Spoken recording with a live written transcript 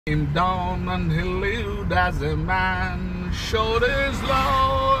Came down and he lived as a man, showed his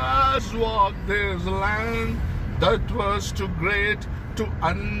love as walked his land. That was too great to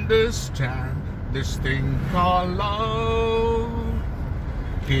understand, this thing called love.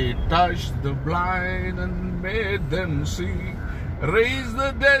 He touched the blind and made them see, raised the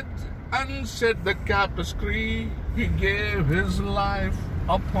dead and set the captives free. He gave his life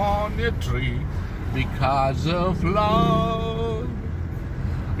upon a tree because of love.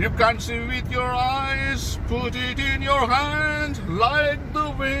 You can't see with your eyes, put it in your hand, like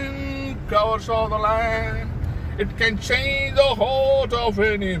the wind covers all the land. It can change the heart of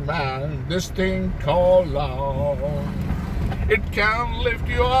any man, this thing called love. It can lift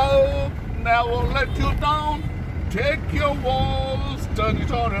you up, never let you down. Take your walls, turn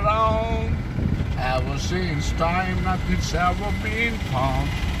it all around. Ever since time, nothing's ever been found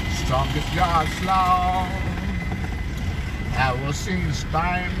strongest God's love. Ever since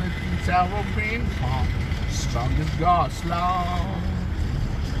time, nothing's ever been found strongest God's love.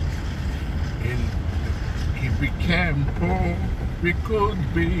 He became poor, we could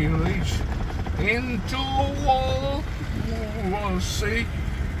be rich. Into a world who was sick,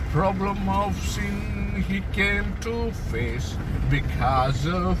 problem of sin he came to face because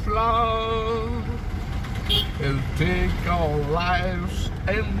of love. He'll take our lives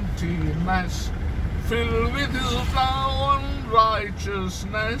empty mess, filled with his love and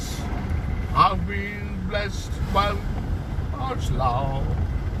righteousness. I've been blessed by God's love,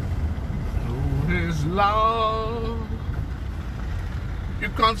 through his love. You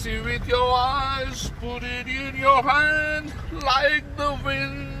can't see with your eyes, put it in your hand, like the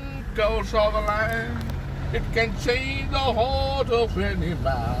wind covers all the land. It can change the heart of any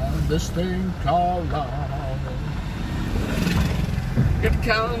man, this thing called love. It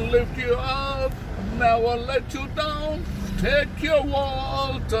can lift you up, never let you down. Take your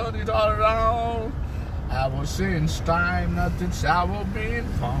wall, turn it all around. Ever since time, nothing's ever been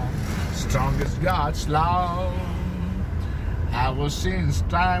found strongest God's love. Ever since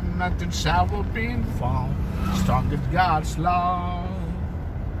time, nothing's ever been found strongest God's love.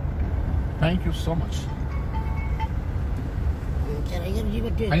 Thank you so much.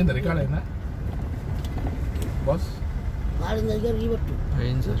 Ayun dari kala na, boss.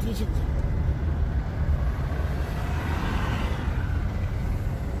 Ayun sir.